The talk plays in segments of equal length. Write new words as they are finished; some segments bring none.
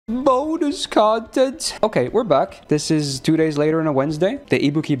Bonus content. Okay, we're back. This is 2 days later on a Wednesday. The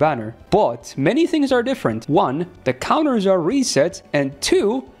Ibuki banner. But many things are different. One, the counters are reset. And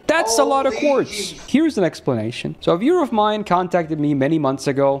two, that's a lot of quartz. Here's an explanation. So a viewer of mine contacted me many months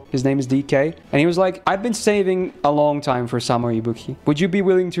ago. His name is DK. And he was like, I've been saving a long time for summer Ibuki. Would you be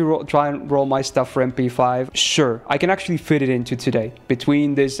willing to try and roll my stuff for MP5? Sure. I can actually fit it into today.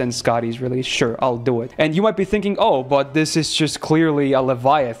 Between this and Scotty's release, sure, I'll do it. And you might be thinking, oh, but this is just clearly a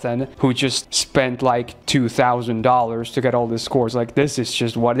Leviathan who just spent like $2,000 to get all the scores. Like, this is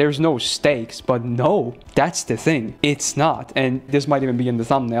just what, there's no stakes. But no, that's the thing. It's not. And this might even be in the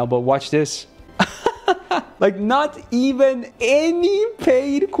thumbnail. But watch this. Like, not even any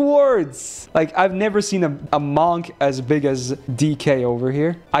paid quartz. Like, I've never seen a monk as big as DK over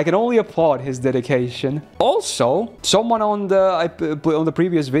here. I can only applaud his dedication. Also, someone on the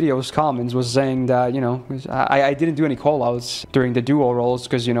previous video's comments was saying that, you know, I didn't do any callouts during the duo rolls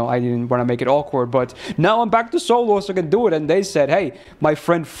because, you know, I didn't want to make it awkward. But now I'm back to solo, so I can do it. And they said, hey, my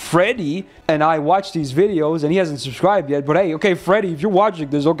friend Freddy and I watched these videos, and he hasn't subscribed yet. But hey, okay, Freddy, if you're watching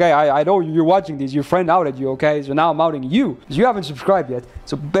this, okay, I know you're watching these. Your friend outed you, okay? So now I'm outing you. You haven't subscribed yet.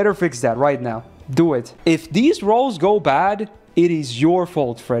 So better fix that right now. Do it. If these rolls go bad, it is your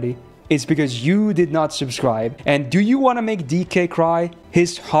fault, Freddy. It's because you did not subscribe. And do you want to make DK cry?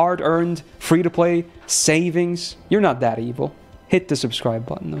 His hard-earned, free-to-play savings? You're not that evil. Hit the subscribe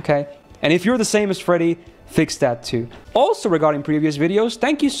button, okay? And if you're the same as Freddy, fix that too. Also, regarding previous videos,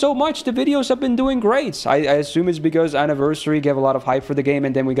 thank you so much. The videos have been doing great. I assume it's because Anniversary gave a lot of hype for the game,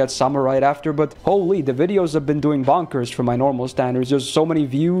 and then we got Summer right after. But holy, the videos have been doing bonkers for my normal standards. There's so many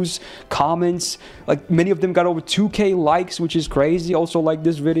views, comments. Like, many of them got over 2K likes, which is crazy. Also, like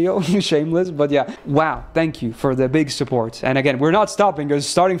this video, shameless. But yeah, wow, thank you for the big support. And again, we're not stopping, because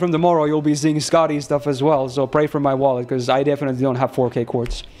starting from tomorrow, you'll be seeing Scotty stuff as well. So pray for my wallet, because I definitely don't have 4K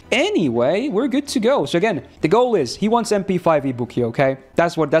quartz. Anyway, we're good to go. So again, the goal is he wants MP5 Ibuki, okay?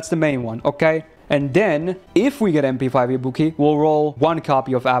 That's the main one, okay? And then, if we get MP5 Ibuki, we'll roll 1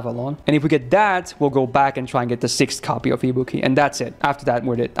 copy of Avalon. And if we get that, we'll go back and try and get the 6th copy of Ibuki. And that's it. After that,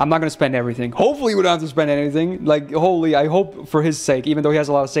 we're it. I'm not going to spend everything. Hopefully, we don't have to spend anything. Like, holy, I hope for his sake, even though he has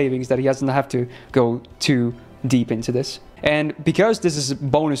a lot of savings, that he doesn't have to go too deep into this. And because this is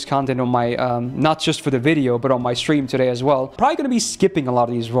bonus content on my, not just for the video, but on my stream today as well, probably going to be skipping a lot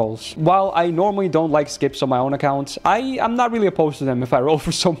of these rolls. While I normally don't like skips on my own account, I'm not really opposed to them if I roll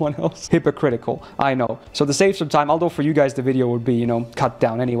for someone else. Hypocritical, I know. So to save some time, although for you guys the video would be, you know, cut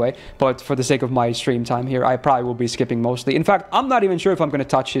down anyway, but for the sake of my stream time here, I probably will be skipping mostly. In fact, I'm not even sure if I'm going to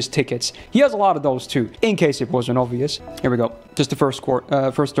touch his tickets. He has a lot of those too, in case it wasn't obvious. Here we go. Just the first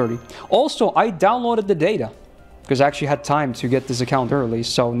 30. Also, I downloaded the data, because I actually had time to get this account early,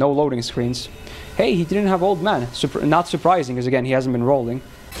 so no loading screens. Hey, he didn't have Old Man. Not surprising, because again, he hasn't been rolling.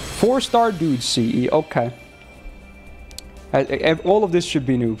 4-star dude CE, okay. All of this should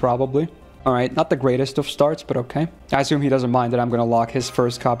be new, probably. Alright, not the greatest of starts, but okay. I assume he doesn't mind that I'm going to lock his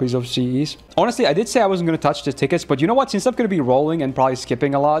first copies of CEs. Honestly, I did say I wasn't going to touch the tickets, but you know what? Since I'm going to be rolling and probably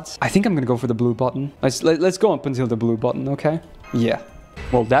skipping a lot, I think I'm going to go for the blue button. Let's go up until the blue button, okay? Yeah.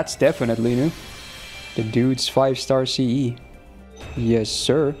 Well, that's definitely new. The dude's 5-star CE. Yes,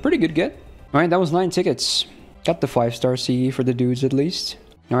 sir. Pretty good get. Alright, that was 9 tickets. Got the 5-star CE for the dudes at least.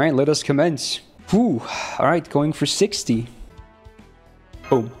 Alright, let us commence. Whew. Alright, going for 60.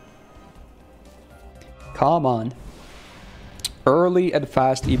 Boom. Come on. Early and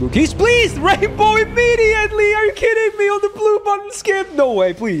fast Ibukis. Please! Rainbow immediately! Are you kidding me? On the blue button skip? No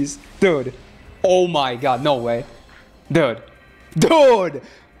way, please. Dude. Oh my god, no way. Dude. Dude!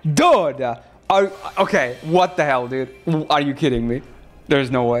 Dude! Okay, what the hell, dude? Are you kidding me?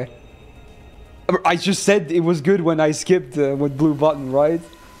 There's no way. I just said it was good when I skipped with blue button, right?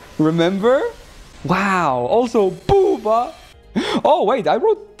 Remember? Wow. Also, booba. Oh, wait, I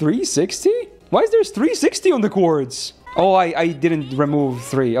wrote 360? Why is there 360 on the chords? Oh, I didn't remove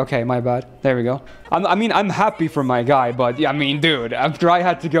 3. Okay, my bad. There we go. I mean, I'm happy for my guy, but yeah, I mean, dude, after I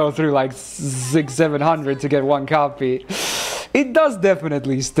had to go through like 600-700 to get 1 copy... It does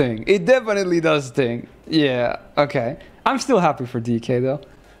definitely sting. It definitely does sting. Yeah, okay. I'm still happy for DK, though.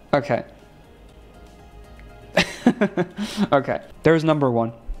 Okay. Okay. There's number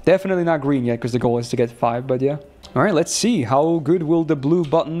 1. Definitely not green yet, because the goal is to get 5, but yeah. Alright, let's see. How good will the blue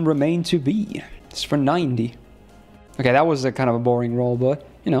button remain to be? It's for 90. Okay, that was a kind of a boring roll, but,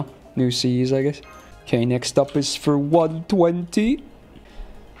 you know, new Cs, I guess. Okay, next up is for 120.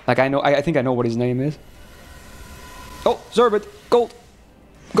 Like, I think I know what his name is. Oh, Zerbit. Gold.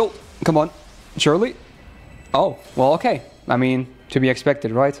 Gold. Come on. Surely? Oh, well, okay. I mean, to be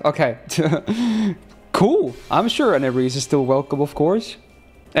expected, right? Okay. Cool. I'm sure Anevries is still welcome, of course.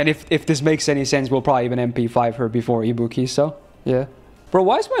 And if this makes any sense, we'll probably even MP5 her before Ibuki, so yeah. Bro,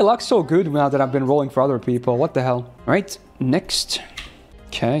 why is my luck so good now that I've been rolling for other people? What the hell? All right, next.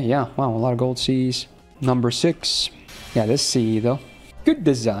 Okay, yeah, wow, a lot of gold Cs. Number 6. Yeah, this C though. Good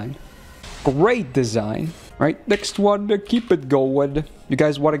design. Great design. Right, next one, keep it going. You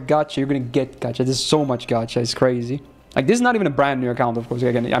guys want a gacha, you're gonna get gacha. There's so much gacha, it's crazy. Like, this is not even a brand new account, of course.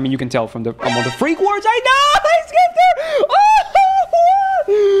 Again, I mean, you can tell from the amount of freak words. I know! I skipped there!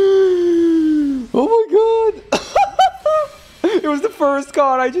 Oh my god! It was the first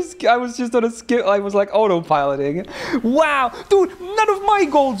card. I was just on a skip. I was like autopiloting. Wow, dude! None of my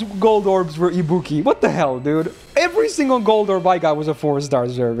gold orbs were Ibuki. What the hell, dude? Every single gold orb I got was a 4-star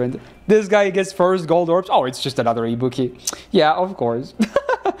servant. This guy gets first gold orbs. Oh, it's just another Ibuki. Yeah, of course.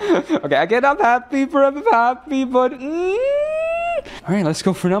 Okay, again, I'm happy, but... Alright, let's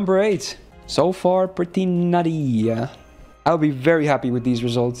go for number 8. So far, pretty nutty. I'll be very happy with these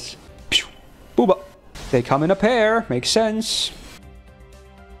results. Booba. They come in a pair. Makes sense.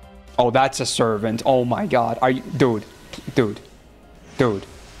 Oh, that's a servant. Oh my god. Are you... Dude.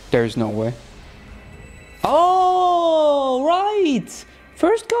 There's no way. Oh, right.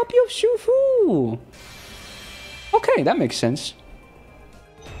 First copy of Shufu. Okay, that makes sense.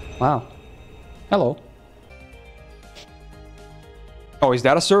 Wow. Hello. Oh, is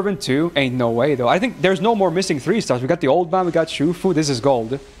that a servant too? Ain't no way though. I think there's no more missing 3-stars. We got the old man, we got Shufu. This is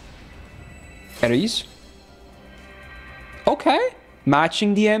gold. Aries. Okay.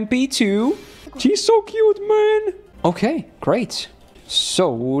 Matching the MP2. She's so cute, man. Okay, great.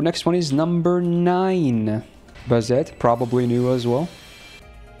 So, next one is number 9. Bazette, probably new as well.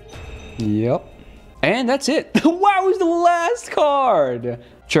 Yep. And that's it. Wow, it's the last card.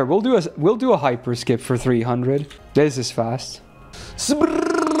 Sure, we'll do a hyper skip for 300. This is fast.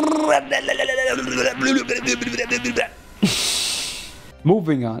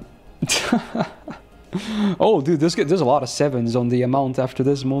 Moving on. Oh, dude, there's a lot of 7s on the amount after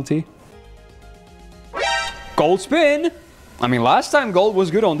this multi. Gold spin. I mean, last time gold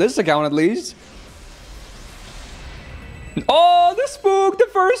was good on this account at least. Oh, the spook, the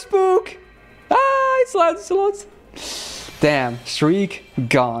first spook. Ah, it's lots. Damn, streak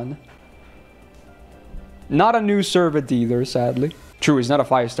gone. Not a new servant either, sadly. True, it's not a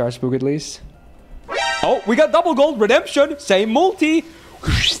 5-star spook at least. Oh, we got double gold redemption. Same multi.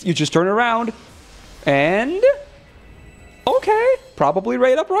 You just turn around. And... Okay, probably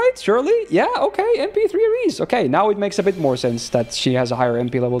right up right, surely. Yeah, okay, MP3 Aries. Okay, now it makes a bit more sense that she has a higher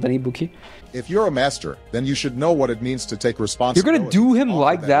MP level than Ibuki. If you're a master, then you should know what it means to take responsibility. You're gonna do him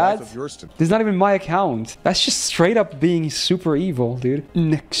like that? This is not even my account. That's just straight up being super evil, dude.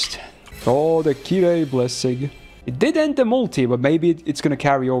 Next. Oh, the Kirei Blessing. It did end the multi, but maybe it's gonna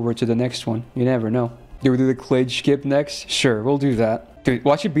carry over to the next one. You never know. Do we do the Klidge skip next? Sure, we'll do that. Dude,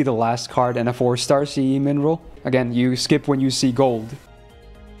 watch it be the last card and a 4-star CE mineral. Again, you skip when you see gold.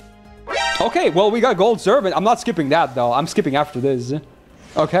 Okay, well, we got gold servant. I'm not skipping that, though. I'm skipping after this.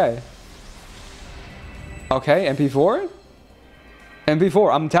 Okay. Okay, MP4?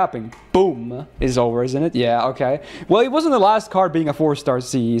 MP4, I'm tapping. Boom. Is over, isn't it? Yeah, okay. Well, it wasn't the last card being a 4-star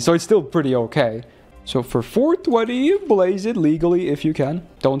CE, so it's still pretty okay. So for 420, blaze it legally if you can.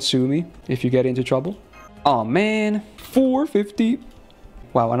 Don't sue me if you get into trouble. Oh man, 450.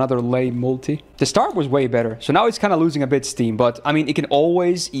 Wow, another lame multi. The start was way better, so now it's kind of losing a bit steam, but I mean, it can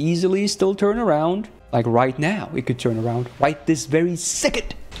always easily still turn around. Like right now, it could turn around right this very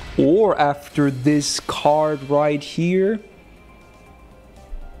second. Or after this card right here.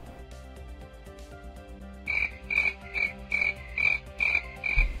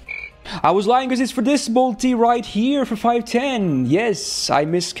 I was lying because it's for this multi right here for 510. Yes, I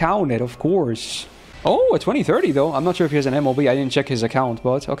miscounted, of course. Oh, a 2030 though. I'm not sure if he has an MLB. I didn't check his account,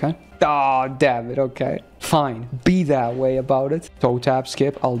 but okay. Ah, oh, damn it. Okay, fine. Be that way about it. Toe tap,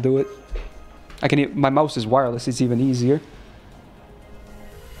 skip. I'll do it. I can. My mouse is wireless. It's even easier.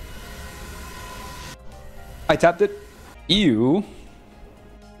 I tapped it. Ew.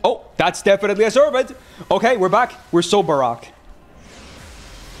 Oh, that's definitely a servant. Okay, we're back. We're so Barack.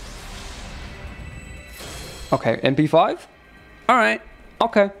 Okay, MP5? Alright,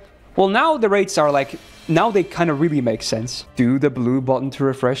 okay. Well, now the rates are like... Now they kind of really make sense. Do the blue button to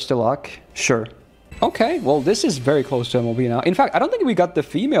refresh the luck? Sure. Okay, well, this is very close to MLB now. In fact, I don't think we got the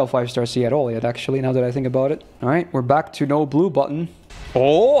female 5-star C at all yet, actually, now that I think about it. Alright, we're back to no blue button.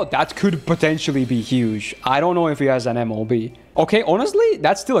 Oh, that could potentially be huge. I don't know if he has an MLB. Okay, honestly,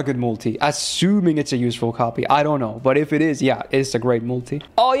 that's still a good multi. Assuming it's a useful copy. I don't know. But if it is, yeah, it's a great multi.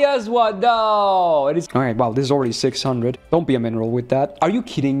 Oh, yes, what? No! It is... All right, wow, this is already 600. Don't be a mineral with that. Are you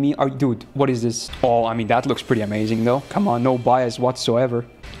kidding me? Dude, what is this? Oh, I mean, that looks pretty amazing, though. Come on, no bias whatsoever.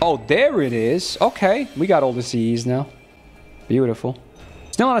 Oh, there it is. Okay, we got all the CEs now. Beautiful.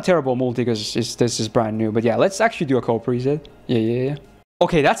 Still not a terrible multi because this is brand new. But yeah, let's actually do a co-preset. Yeah.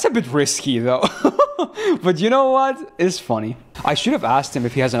 Okay, that's a bit risky, though. But you know what? It's funny. I should have asked him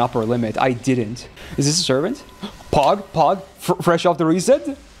if he has an upper limit. I didn't. Is this a servant? Pog, fresh off the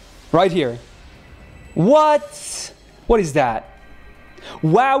reset? Right here. What? What is that?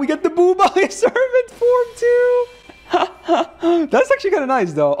 Wow, we got the Booba servant form too. That's actually kind of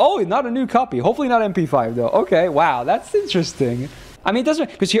nice, though. Oh, not a new copy. Hopefully not MP5, though. Okay, wow, that's interesting. I mean, it doesn't...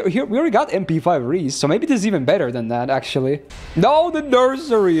 Because here, we already got MP5 Reese, so maybe this is even better than that, actually. No, the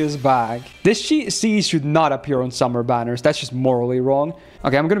nursery is back. This C should not appear on summer banners. That's just morally wrong.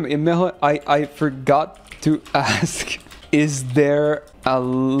 Okay, I'm gonna email it. I forgot to ask. Is there a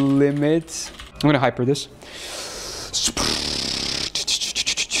limit? I'm gonna hyper this.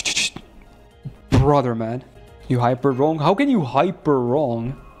 Brother, man. You hyper wrong? How can you hyper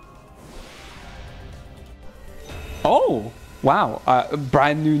wrong? Oh! Wow,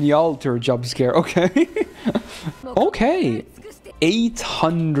 brand new Nyalter jump scare. Okay. Okay.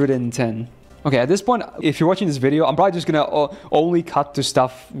 810. Okay, at this point, if you're watching this video, I'm probably just gonna only cut to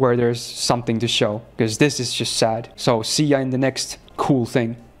stuff where there's something to show. Because this is just sad. So, see ya in the next cool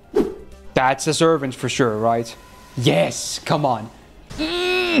thing. That's a servant for sure, right? Yes! Come on.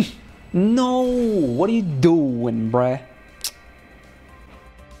 No! What are you doing, bruh?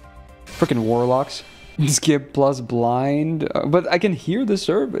 Freaking warlocks. Skip plus blind. But I can hear the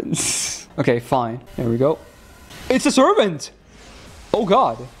servants. Okay, fine. There we go. It's a servant! Oh,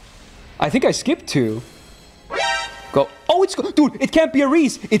 God. I think I skipped 2. Go. Oh, it's... Dude, it can't be a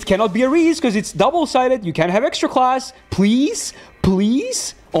Reese. It cannot be a Reese because it's double-sided. You can't have extra class. Please?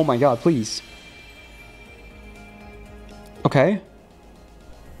 Please? Oh, my God, please. Okay.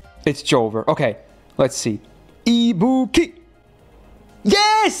 It's Jover. Okay, let's see. Ibuki.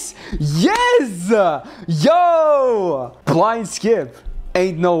 Yes! Yes! Yo! Blind skip.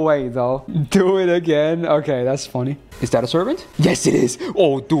 Ain't no way, though. Do it again. Okay, that's funny. Is that a servant? Yes, it is.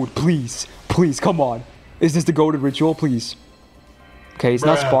 Oh, dude, please. Please, come on. Is this the goated ritual? Please. Okay, it's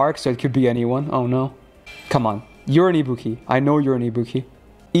not Spark, so it could be anyone. Oh, no. Come on. You're an Ibuki. I know you're an Ibuki.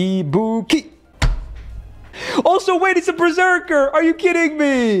 Ibuki! Also, wait, it's a Berserker! Are you kidding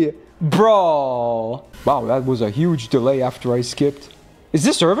me? Bro. Wow, that was a huge delay after I skipped. Is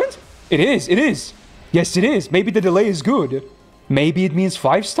this servant? It is. It is. Yes, it is. Maybe the delay is good. Maybe it means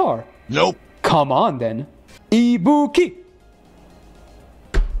 5-star. Nope. Come on, then. Ibuki.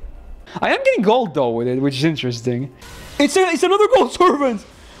 I am getting gold, though, with it, which is interesting. It's another gold servant.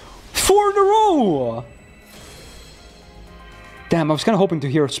 4 in a row. Damn, I was kind of hoping to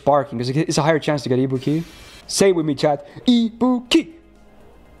hear sparking, because it's a higher chance to get Ibuki. Say it with me, chat. Ibuki.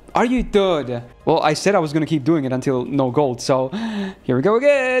 Are you good? Well, I said I was going to keep doing it until no gold, so here we go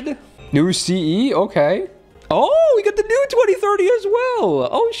again. New CE, okay. Oh, we got the new 2030 as well.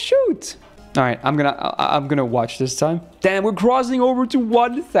 Oh, shoot. All right, I'm gonna watch this time. Damn, we're crossing over to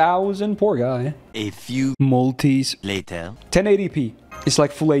 1,000. Poor guy. A few multis later. 1080p. It's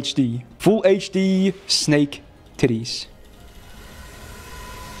like full HD. Full HD snake titties.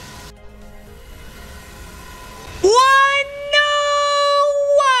 What? No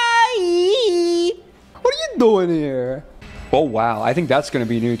way! What are you doing here? Oh, wow. I think that's going to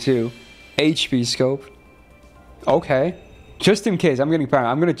be new, too. HP scope. Okay. Just in case, I'm getting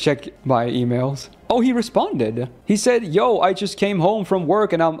paranoid. I'm going to check my emails. Oh, he responded. He said, yo, I just came home from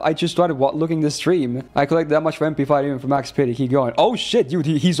work and I just started looking the stream. I collected that much for MP5 even for Max Pity. Keep going. Oh, shit, dude,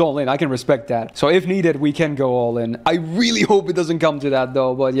 he's all in. I can respect that. So if needed, we can go all in. I really hope it doesn't come to that,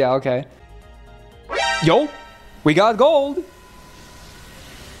 though. But yeah, okay. Yo, we got gold.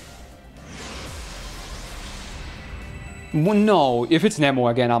 Well, no, if it's Nemo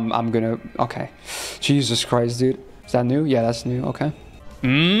again, I'm gonna... Okay. Jesus Christ, dude. Is that new? Yeah, that's new. Okay.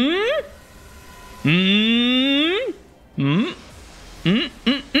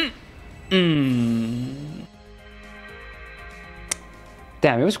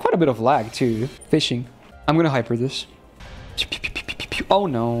 Damn, it was quite a bit of lag, too. Fishing. I'm gonna hyper this. Oh,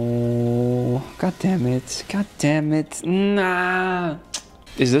 no. God damn it. God damn it. Nah.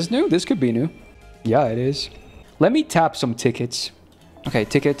 Is this new? This could be new. Yeah, it is. Let me tap some tickets. Okay,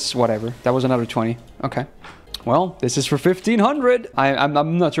 tickets, whatever. That was another 20. Okay. Well, this is for 1,500.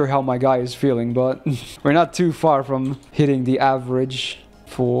 I'm not sure how my guy is feeling, but we're not too far from hitting the average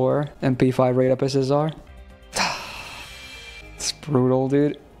for MP5 rate up SSR. brutal,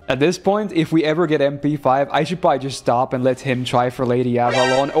 dude. At this point, if we ever get MP5, I should probably just stop and let him try for Lady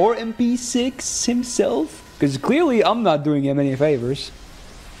Avalon or MP6 himself. Because clearly I'm not doing him any favors.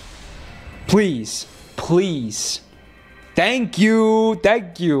 Please. Please. Thank you.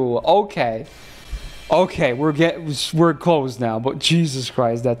 Thank you. Okay. Okay, we're close now. But Jesus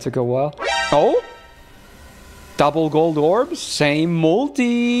Christ, that took a while. Oh? Double gold orbs. Same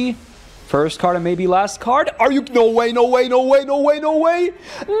multi. First card and maybe last card. Are you? No way, no way, no way, no way, no way.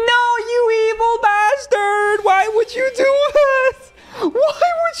 No, you evil bastard. Why would you do that?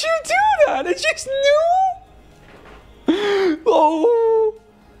 Why would you do that? It's just new. Oh.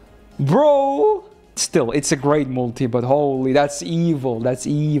 Bro. Still, it's a great multi, but holy, that's evil. That's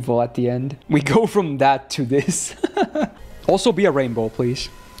evil at the end. We go from that to this. Also, be a rainbow, please.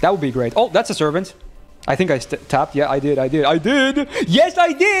 That would be great. Oh, that's a servant. I think I tapped. Yeah, I did. Yes,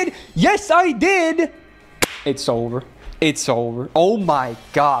 I did. Yes, I did. It's over. It's over. Oh my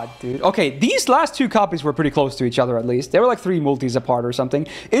god, dude. Okay, these last two copies were pretty close to each other at least. They were like 3 multis apart or something.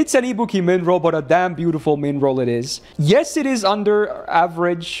 It's an Ibuki min roll, but a damn beautiful min roll it is. Yes, it is under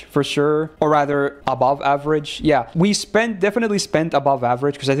average for sure. Or rather, above average. Yeah, we definitely spent above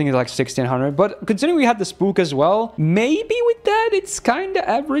average because I think it's like 1600. But considering we had the spook as well, maybe with that it's kind of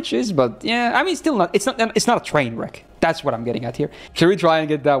average-ish. But yeah, I mean, still not. It's not a train wreck. That's what I'm getting at here. Should we try and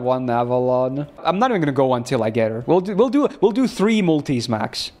get that one Avalon? I'm not even gonna go until I get her. We'll do 3 multis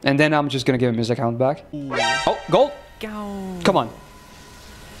max, and then I'm just gonna give him his account back. Oh, gold! Come on.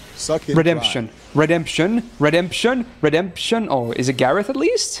 Suck it. Redemption, redemption, redemption, redemption. Oh, is it Gareth at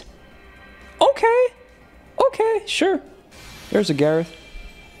least? Okay, okay, sure. There's a Gareth.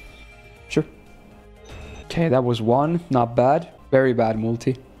 Sure. Okay, that was 1. Not bad. Very bad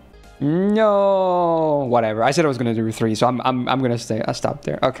multi. No, whatever. I said I was gonna do 3, so I'm gonna stay. I stopped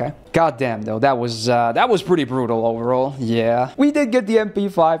there. Okay. God damn though, that was pretty brutal overall. Yeah, we did get the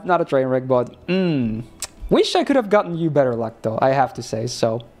MP5, not a train wreck, but wish I could have gotten you better luck though. I have to say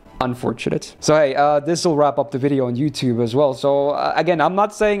so. Unfortunate. So hey, this will wrap up the video on YouTube as well. So again, I'm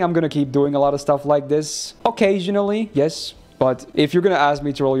not saying I'm gonna keep doing a lot of stuff like this. Occasionally, yes. But if you're gonna ask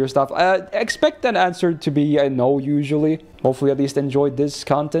me to roll your stuff, expect an answer to be a no usually. Hopefully at least enjoyed this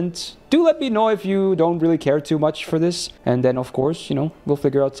content. Do let me know if you don't really care too much for this. And then of course, you know, we'll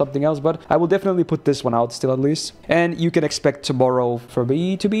figure out something else. But I will definitely put this one out still at least. And you can expect tomorrow for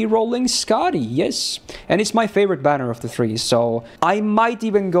me to be rolling Scotty, yes. And it's my favorite banner of the 3. So I might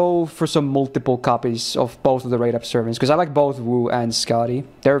even go for some multiple copies of both of the raid up servants. Because I like both Wu and Scotty.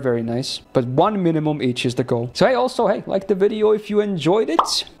 They're very nice. But 1 minimum each is the goal. So hey, also, hey, like the video if you enjoyed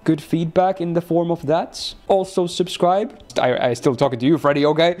it. Good feedback in the form of that. Also subscribe. I still talking to you, Freddy,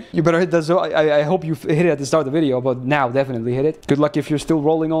 okay? You better hit that. So I hope you hit it at the start of the video, but now definitely hit it. Good luck if you're still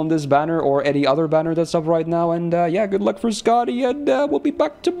rolling on this banner or any other banner that's up right now. And yeah, good luck for Scotty, and we'll be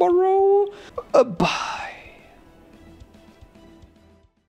back tomorrow. Bye.